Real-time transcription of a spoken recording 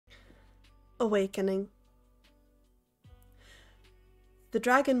Awakening. The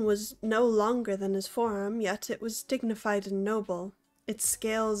dragon was no longer than his forearm, yet it was dignified and noble. Its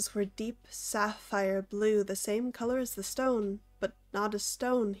scales were deep sapphire blue, the same color as the stone, but not a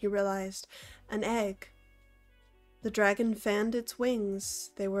stone, he realized, an egg. The dragon fanned its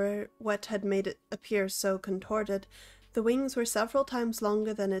wings. They were what had made it appear so contorted. The wings were several times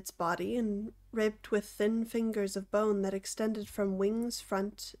longer than its body and ribbed with thin fingers of bone that extended from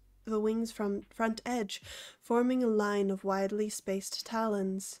the wings' front edge, forming a line of widely spaced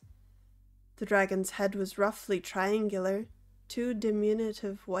talons. The dragon's head was roughly triangular. Two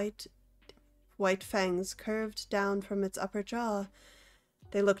diminutive white fangs curved down from its upper jaw.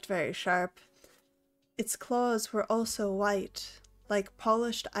 They looked very sharp. Its claws were also white, like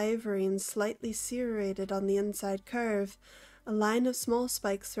polished ivory and slightly serrated on the inside curve. A line of small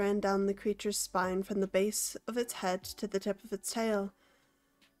spikes ran down the creature's spine from the base of its head to the tip of its tail.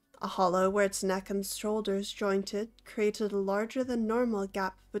 A hollow where its neck and shoulders jointed created a larger than normal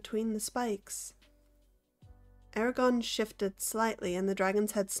gap between the spikes. Eragon shifted slightly and the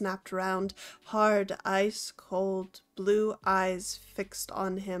dragon's head snapped round, hard, ice-cold, blue eyes fixed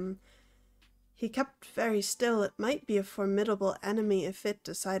on him. He kept very still. It might be a formidable enemy if it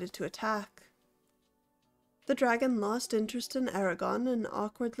decided to attack. The dragon lost interest in Eragon and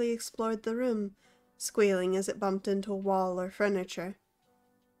awkwardly explored the room, squealing as it bumped into a wall or furniture.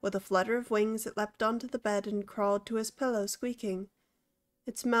 With a flutter of wings, it leapt onto the bed and crawled to his pillow, squeaking.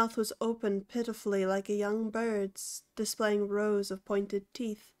 Its mouth was open pitifully like a young bird's, displaying rows of pointed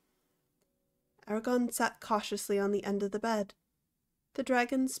teeth. Eragon sat cautiously on the end of the bed. The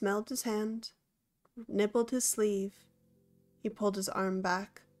dragon smelled his hand, nibbled his sleeve. He pulled his arm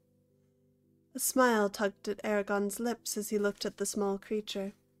back. A smile tugged at Eragon's lips as he looked at the small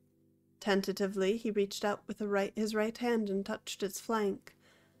creature. Tentatively, he reached out with his right hand and touched its flank.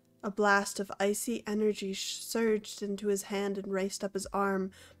 A blast of icy energy surged into his hand and raced up his arm,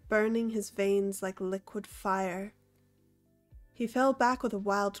 burning his veins like liquid fire. He fell back with a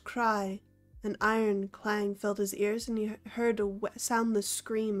wild cry. An iron clang filled his ears, and he heard a soundless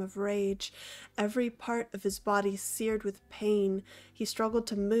scream of rage. Every part of his body seared with pain. He struggled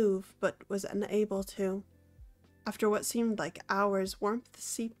to move, but was unable to. After what seemed like hours, warmth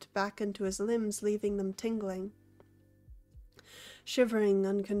seeped back into his limbs, leaving them tingling. Shivering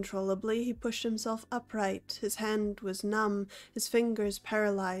uncontrollably, he pushed himself upright. His hand was numb, his fingers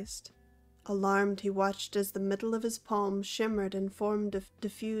paralyzed. Alarmed, he watched as the middle of his palm shimmered and formed a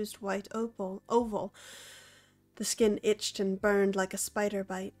diffused white oval. The skin itched and burned like a spider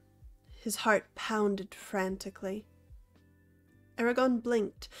bite. His heart pounded frantically. Eragon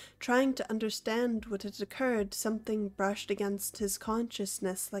blinked, trying to understand what had occurred. Something brushed against his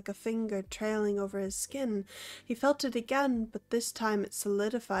consciousness like a finger trailing over his skin. He felt it again, but this time it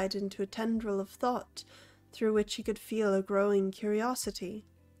solidified into a tendril of thought, through which he could feel a growing curiosity.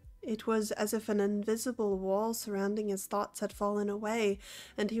 It was as if an invisible wall surrounding his thoughts had fallen away,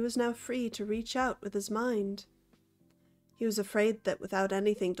 and he was now free to reach out with his mind. He was afraid that without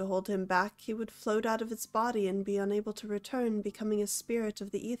anything to hold him back, he would float out of his body and be unable to return, becoming a spirit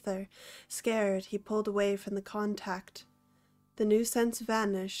of the ether. Scared, he pulled away from the contact. The new sense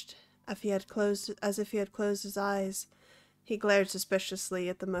vanished, as if he had closed his eyes. He glared suspiciously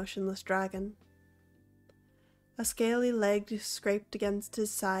at the motionless dragon. A scaly leg scraped against his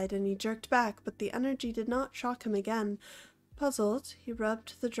side, and he jerked back, but the energy did not shock him again. Puzzled, he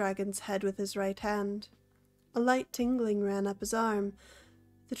rubbed the dragon's head with his right hand. A light tingling ran up his arm.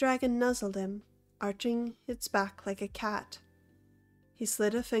 The dragon nuzzled him, arching its back like a cat. He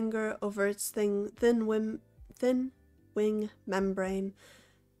slid a finger over its thin wing membrane.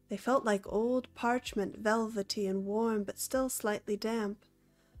 They felt like old parchment, velvety and warm, but still slightly damp.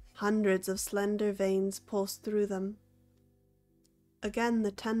 Hundreds of slender veins pulsed through them. Again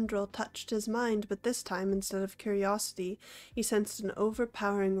the tendril touched his mind, but this time, instead of curiosity, he sensed an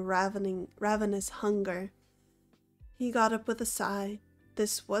overpowering, ravenous hunger. He got up with a sigh.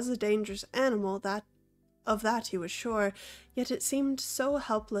 This was a dangerous animal, of that he was sure, yet it seemed so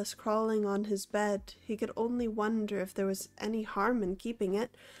helpless crawling on his bed. He could only wonder if there was any harm in keeping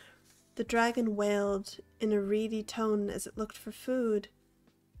it. The dragon wailed in a reedy tone as it looked for food.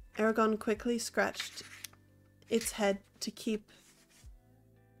 Eragon quickly scratched its head to keep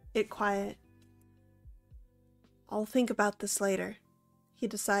it quiet. "I'll think about this later," he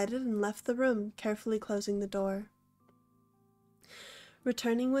decided and left the room, carefully closing the door.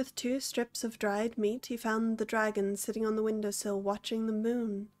 Returning with 2 strips of dried meat, he found the dragon sitting on the windowsill watching the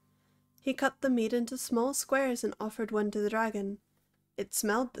moon. He cut the meat into small squares and offered one to the dragon. It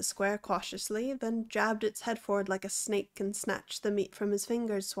smelled the square cautiously, then jabbed its head forward like a snake and snatched the meat from his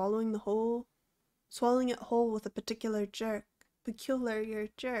fingers, swallowing it whole with a peculiar jerk.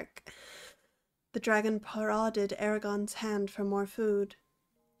 The dragon prodded Eragon's hand for more food.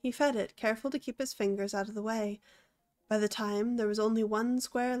 He fed it, careful to keep his fingers out of the way. By the time there was only one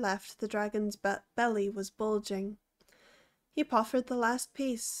square left, the dragon's belly was bulging. He proffered the last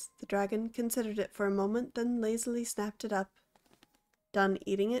piece. The dragon considered it for a moment, then lazily snapped it up. Done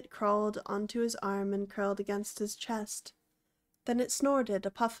eating, it crawled onto his arm and curled against his chest. Then it snorted, a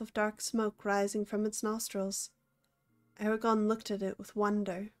puff of dark smoke rising from its nostrils. Eragon looked at it with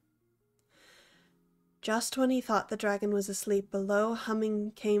wonder. Just when he thought the dragon was asleep, a low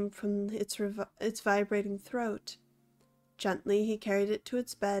humming came from its vibrating throat. Gently he carried it to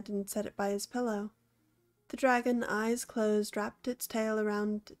its bed and set it by his pillow. The dragon, eyes closed, wrapped its tail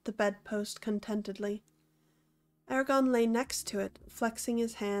around the bedpost contentedly. Eragon lay next to it, flexing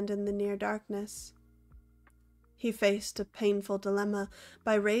his hand in the near darkness. He faced a painful dilemma.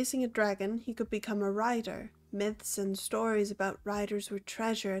 By raising a dragon, he could become a rider. Myths and stories about riders were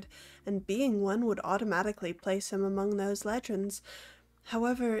treasured, and being one would automatically place him among those legends.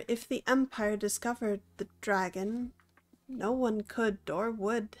 However, if the Empire discovered the dragon, no one could or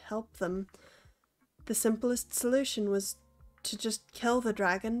would help them. The simplest solution was to just kill the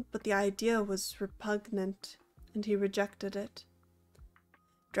dragon, but the idea was repugnant, and he rejected it.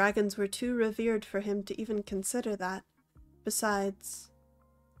 Dragons were too revered for him to even consider that. Besides,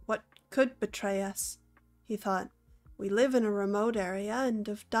 what could betray us? He thought. We live in a remote area and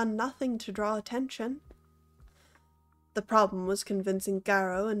have done nothing to draw attention. The problem was convincing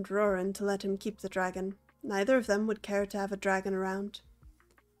Garrow and Roran to let him keep the dragon. Neither of them would care to have a dragon around.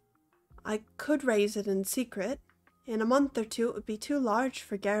 I could raise it in secret. In a month or two it would be too large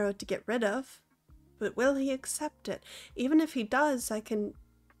for Garrow to get rid of. But will he accept it? Even if he does,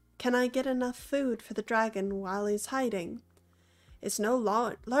 can I get enough food for the dragon while he's hiding? It's no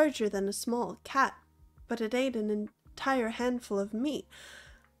larger than a small cat, but it ate an entire handful of meat.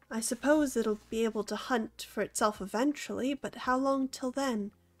 I suppose it'll be able to hunt for itself eventually, but how long till then?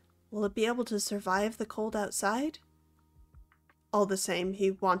 Will it be able to survive the cold outside? All the same,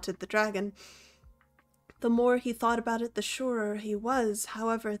 he wanted the dragon. The more he thought about it, the surer he was,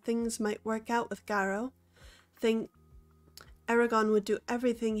 however things might work out with Garrow. Eragon would do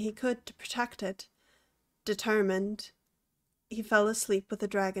everything he could to protect it. Determined, he fell asleep with the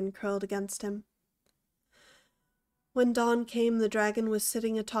dragon curled against him. When dawn came, the dragon was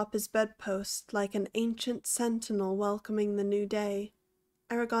sitting atop his bedpost, like an ancient sentinel welcoming the new day.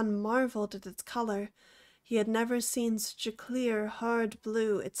 Eragon marveled at its color. He had never seen such a clear, hard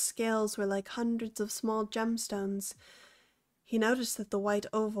blue. Its scales were like hundreds of small gemstones. He noticed that the white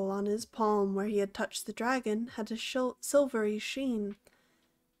oval on his palm where he had touched the dragon had a silvery sheen.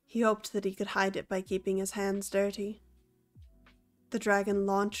 He hoped that he could hide it by keeping his hands dirty. The dragon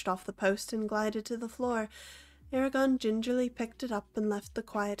launched off the post and glided to the floor. Eragon gingerly picked it up and left the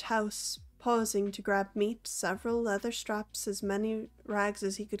quiet house, pausing to grab meat, several leather straps, as many rags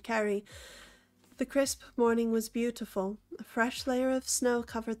as he could carry. The crisp morning was beautiful. A fresh layer of snow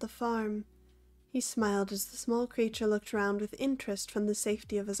covered the farm. He smiled as the small creature looked round with interest from the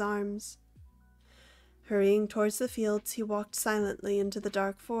safety of his arms. Hurrying towards the fields, he walked silently into the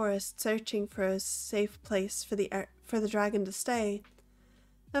dark forest, searching for a safe place for the dragon to stay.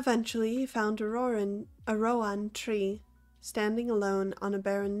 Eventually, he found a Rowan tree, standing alone on a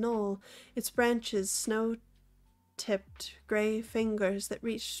barren knoll, its branches snow-tipped grey fingers that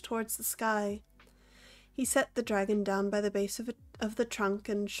reached towards the sky. He set the dragon down by the base of the trunk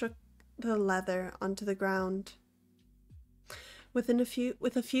and shook the leather onto the ground. With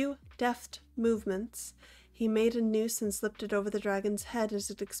a few deft movements, he made a noose and slipped it over the dragon's head as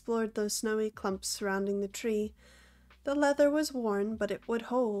it explored those snowy clumps surrounding the tree. The leather was worn, but it would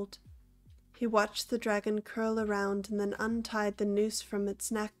hold. He watched the dragon curl around and then untied the noose from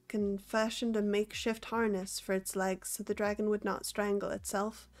its neck and fashioned a makeshift harness for its legs so the dragon would not strangle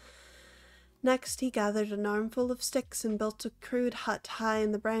itself. Next, he gathered an armful of sticks and built a crude hut high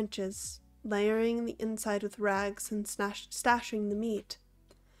in the branches, layering the inside with rags and stashing the meat.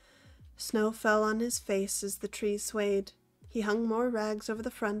 Snow fell on his face as the tree swayed. He hung more rags over the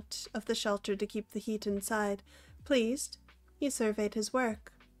front of the shelter to keep the heat inside. Pleased, he surveyed his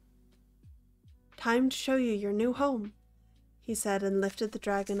work. "Time to show you your new home," he said, and lifted the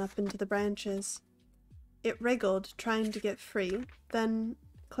dragon up into the branches. It wriggled, trying to get free, then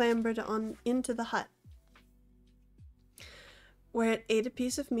clambered on into the hut, where it ate a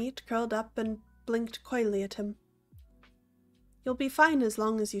piece of meat, curled up, and blinked coyly at him. "You'll be fine as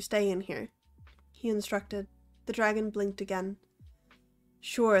long as you stay in here," he instructed. The dragon blinked again.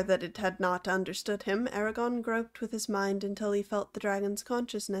 Sure that it had not understood him, Eragon groped with his mind until he felt the dragon's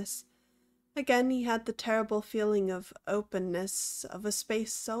consciousness. Again he had the terrible feeling of openness, of a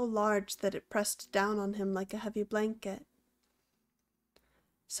space so large that it pressed down on him like a heavy blanket.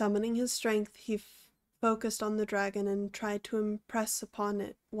 Summoning his strength, he focused on the dragon and tried to impress upon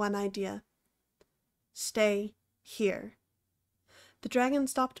it one idea. Stay here. The dragon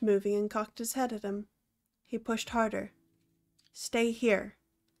stopped moving and cocked his head at him. He pushed harder. Stay here.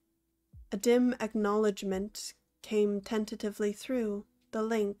 A dim acknowledgement came tentatively through the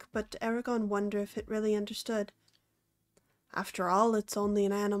link, but Eragon wondered if it really understood. After all, it's only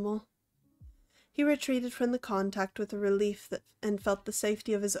an animal. He retreated from the contact with a relief and felt the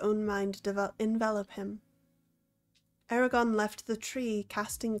safety of his own mind envelop him. Eragon left the tree,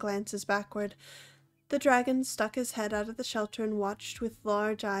 casting glances backward. The dragon stuck his head out of the shelter and watched with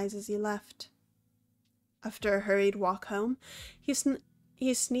large eyes as he left. After a hurried walk home,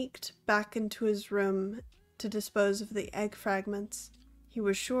 he sneaked back into his room to dispose of the egg fragments. He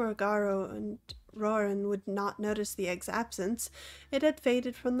was sure Garo and Roran would not notice the egg's absence. It had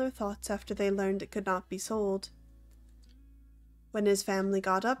faded from their thoughts after they learned it could not be sold. When his family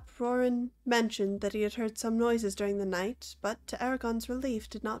got up, Roran mentioned that he had heard some noises during the night, but to Eragon's relief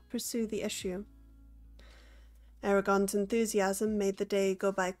did not pursue the issue. Eragon's enthusiasm made the day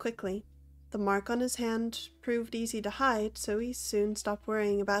go by quickly. The mark on his hand proved easy to hide, so he soon stopped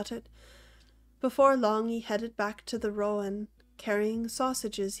worrying about it. Before long he headed back to the Rowan, carrying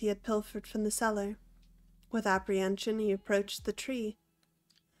sausages he had pilfered from the cellar. With apprehension he approached the tree.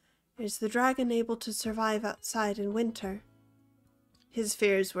 Is the dragon able to survive outside in winter? His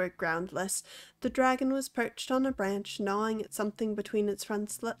fears were groundless. The dragon was perched on a branch, gnawing at something between its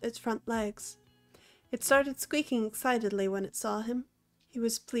front legs. It started squeaking excitedly when it saw him. He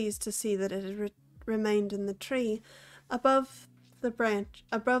was pleased to see that it had remained in the tree, above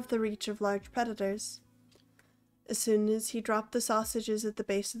the reach of large predators. As soon as he dropped the sausages at the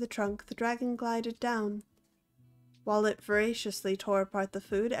base of the trunk, the dragon glided down. While it voraciously tore apart the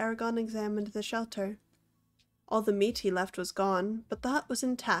food, Eragon examined the shelter. All the meat he left was gone, but the hut was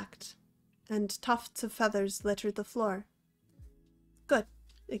intact, and tufts of feathers littered the floor. Good,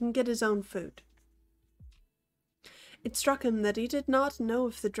 it can get his own food. It struck him that he did not know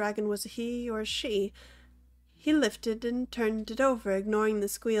if the dragon was a he or a she. He lifted and turned it over, ignoring the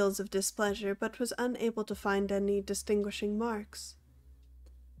squeals of displeasure, but was unable to find any distinguishing marks.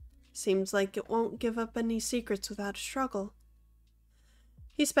 Seems like it won't give up any secrets without a struggle.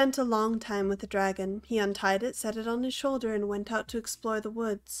 He spent a long time with the dragon. He untied it, set it on his shoulder, and went out to explore the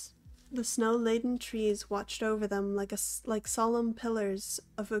woods. The snow-laden trees watched over them like solemn pillars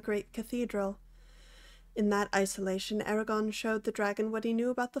of a great cathedral. In that isolation, Eragon showed the dragon what he knew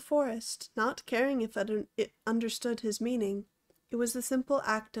about the forest, not caring if it understood his meaning. It was the simple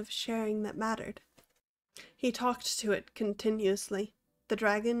act of sharing that mattered. He talked to it continuously. The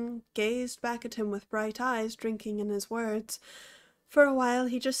dragon gazed back at him with bright eyes, drinking in his words. For a while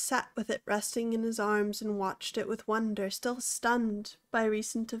he just sat with it resting in his arms and watched it with wonder, still stunned by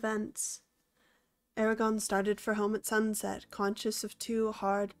recent events. Eragon started for home at sunset, conscious of two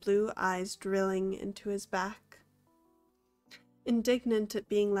hard blue eyes drilling into his back. Indignant at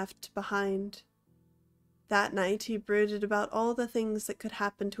being left behind. That night he brooded about all the things that could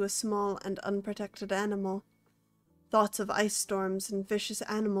happen to a small and unprotected animal. Thoughts of ice storms and vicious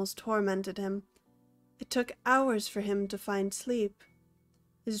animals tormented him. It took hours for him to find sleep.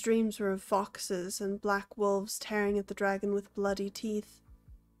 His dreams were of foxes and black wolves tearing at the dragon with bloody teeth.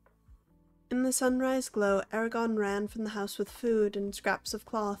 In the sunrise glow, Eragon ran from the house with food and scraps of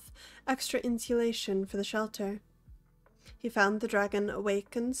cloth, extra insulation for the shelter. He found the dragon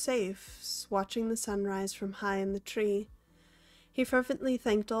awake and safe, watching the sunrise from high in the tree. He fervently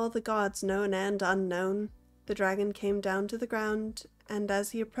thanked all the gods, known and unknown. The dragon came down to the ground, and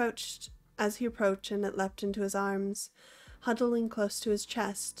as he approached and it leapt into his arms, huddling close to his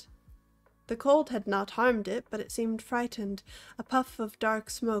chest. The cold had not harmed it, but it seemed frightened. A puff of dark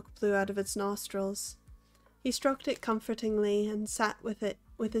smoke blew out of its nostrils. He stroked it comfortingly and sat with it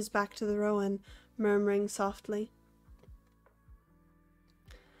with his back to the Rowan, murmuring softly.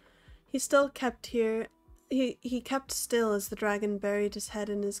 He kept still as the dragon buried its head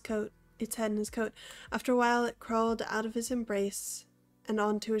in his coat. After a while it crawled out of his embrace and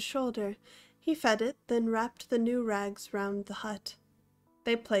onto his shoulder. He fed it, then wrapped the new rags round the hut.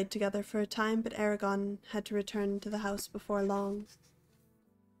 They played together for a time, but Eragon had to return to the house before long.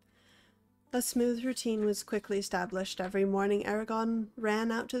 A smooth routine was quickly established. Every morning Eragon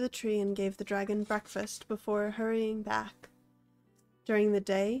ran out to the tree and gave the dragon breakfast before hurrying back. During the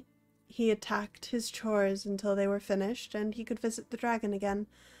day, he attacked his chores until they were finished, and he could visit the dragon again.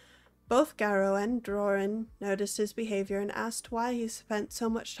 Both Garrow and Roran noticed his behavior and asked why he spent so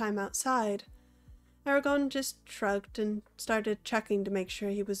much time outside. Eragon just shrugged and started checking to make sure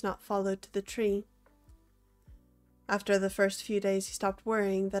he was not followed to the tree. After the first few days, he stopped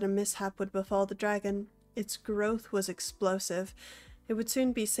worrying that a mishap would befall the dragon. Its growth was explosive. It would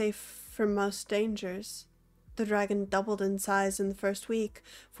soon be safe from most dangers. The dragon doubled in size in the first week.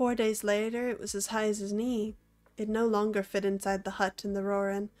 4 days later, it was as high as his knee. It no longer fit inside the hut in the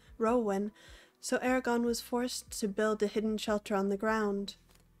Rowan, so Eragon was forced to build a hidden shelter on the ground.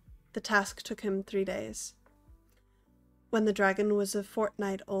 The task took him 3 days. When the dragon was a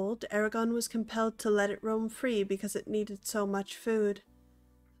fortnight old, Eragon was compelled to let it roam free because it needed so much food.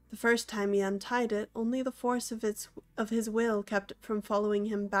 The first time he untied it, only the force of his will kept it from following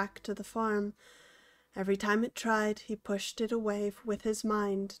him back to the farm. Every time it tried, he pushed it away with his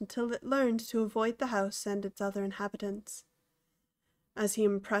mind until it learned to avoid the house and its other inhabitants. As he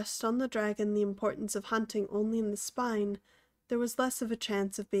impressed on the dragon the importance of hunting only in the spine, there was less of a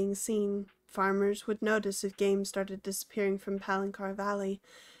chance of being seen. Farmers would notice if game started disappearing from Palancar Valley.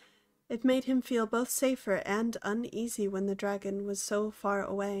 It made him feel both safer and uneasy when the dragon was so far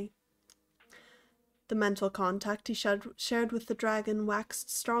away. The mental contact he shared with the dragon waxed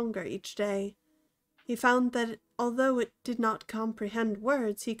stronger each day. He found that although it did not comprehend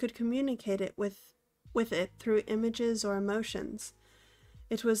words, he could communicate it with it through images or emotions.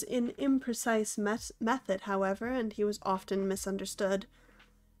 It was an imprecise method, however, and he was often misunderstood.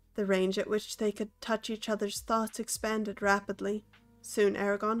 The range at which they could touch each other's thoughts expanded rapidly. Soon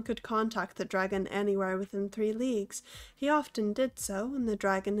Eragon could contact the dragon anywhere within 3 leagues. He often did so, and the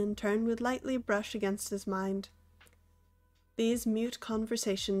dragon in turn would lightly brush against his mind. These mute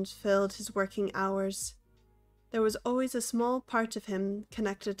conversations filled his working hours. There was always a small part of him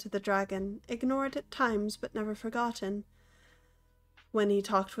connected to the dragon, ignored at times but never forgotten. When he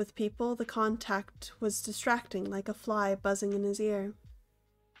talked with people, the contact was distracting, like a fly buzzing in his ear.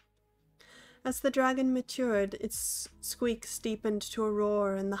 As the dragon matured, its squeaks deepened to a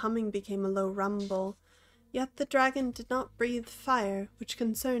roar and the humming became a low rumble. Yet the dragon did not breathe fire, which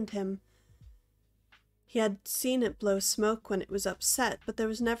concerned him. He had seen it blow smoke when it was upset, but there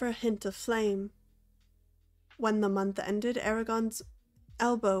was never a hint of flame. When the month ended, Eragon's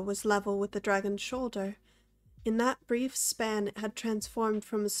elbow was level with the dragon's shoulder. In that brief span, it had transformed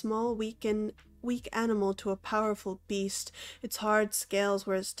from a small, weak animal to a powerful beast. Its hard scales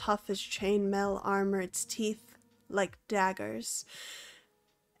were as tough as chainmail armor, its teeth like daggers.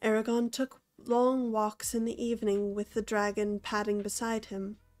 Eragon took long walks in the evening with the dragon padding beside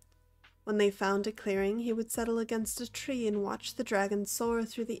him. When they found a clearing, he would settle against a tree and watch the dragon soar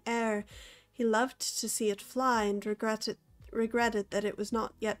through the air. He loved to see it fly and regretted that it was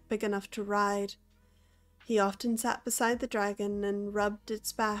not yet big enough to ride. He often sat beside the dragon and rubbed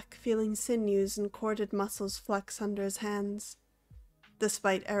its back, feeling sinews and corded muscles flex under his hands.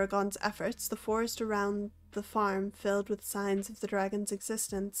 Despite Eragon's efforts, the forest around the farm filled with signs of the dragon's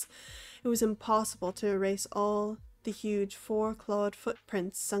existence. It was impossible to erase all the huge 4-clawed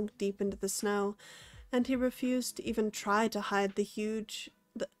footprints sunk deep into the snow, and he refused to even try to hide the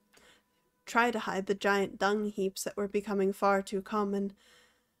giant dung heaps that were becoming far too common.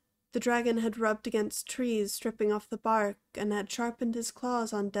 The dragon had rubbed against trees, stripping off the bark, and had sharpened his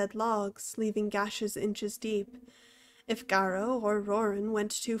claws on dead logs, leaving gashes inches deep. If Garrow or Roran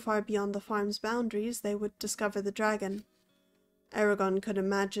went too far beyond the farm's boundaries, they would discover the dragon. Eragon could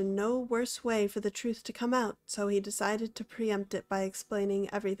imagine no worse way for the truth to come out, so he decided to preempt it by explaining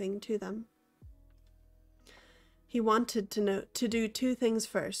everything to them. He wanted to do 2 things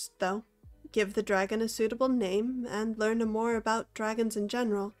first, though. Give the dragon a suitable name, and learn more about dragons in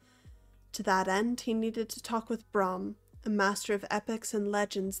general. To that end, he needed to talk with Braum, a master of epics and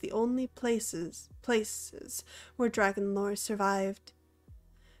legends, the only places where dragon lore survived.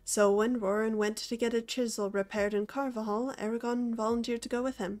 So when Roran went to get a chisel repaired in Carvajal, Eragon volunteered to go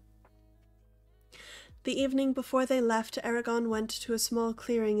with him. The evening before they left, Eragon went to a small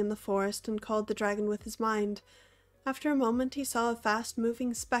clearing in the forest and called the dragon with his mind. After a moment, he saw a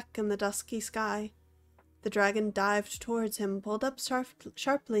fast-moving speck in the dusky sky. The dragon dived towards him, pulled up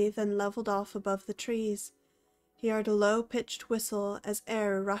sharply, then leveled off above the trees. He heard a low-pitched whistle as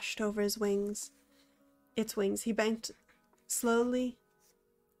air rushed over his wings. He banked slowly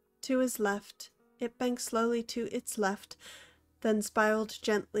to his left. It banked slowly to its left, then spiraled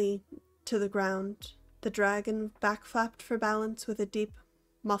gently to the ground. The dragon backflapped for balance with a deep,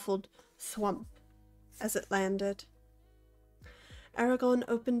 muffled thwump as it landed. Eragon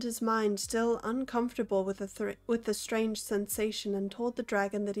opened his mind, still uncomfortable with the strange sensation, and told the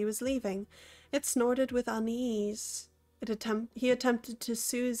dragon that he was leaving. It snorted with unease. He attempted to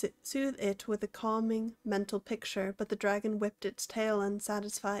soothe it with a calming mental picture, but the dragon whipped its tail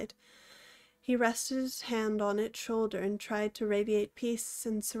unsatisfied. He rested his hand on its shoulder and tried to radiate peace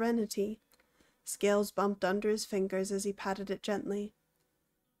and serenity. Scales bumped under his fingers as he patted it gently.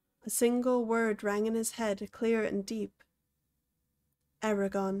 A single word rang in his head, clear and deep.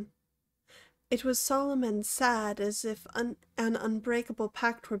 Eragon. It was solemn and sad, as if an unbreakable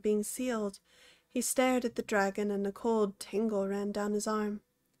pact were being sealed. He stared at the dragon, and a cold tingle ran down his arm.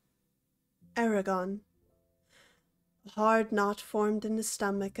 Eragon. A hard knot formed in his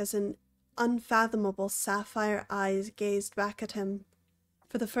stomach as an unfathomable sapphire eyes gazed back at him.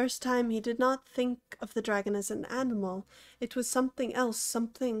 For the first time he did not think of the dragon as an animal. It was something else,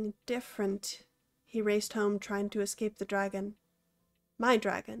 something different. He raced home, trying to escape the dragon. My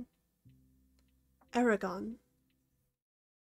dragon. Eragon.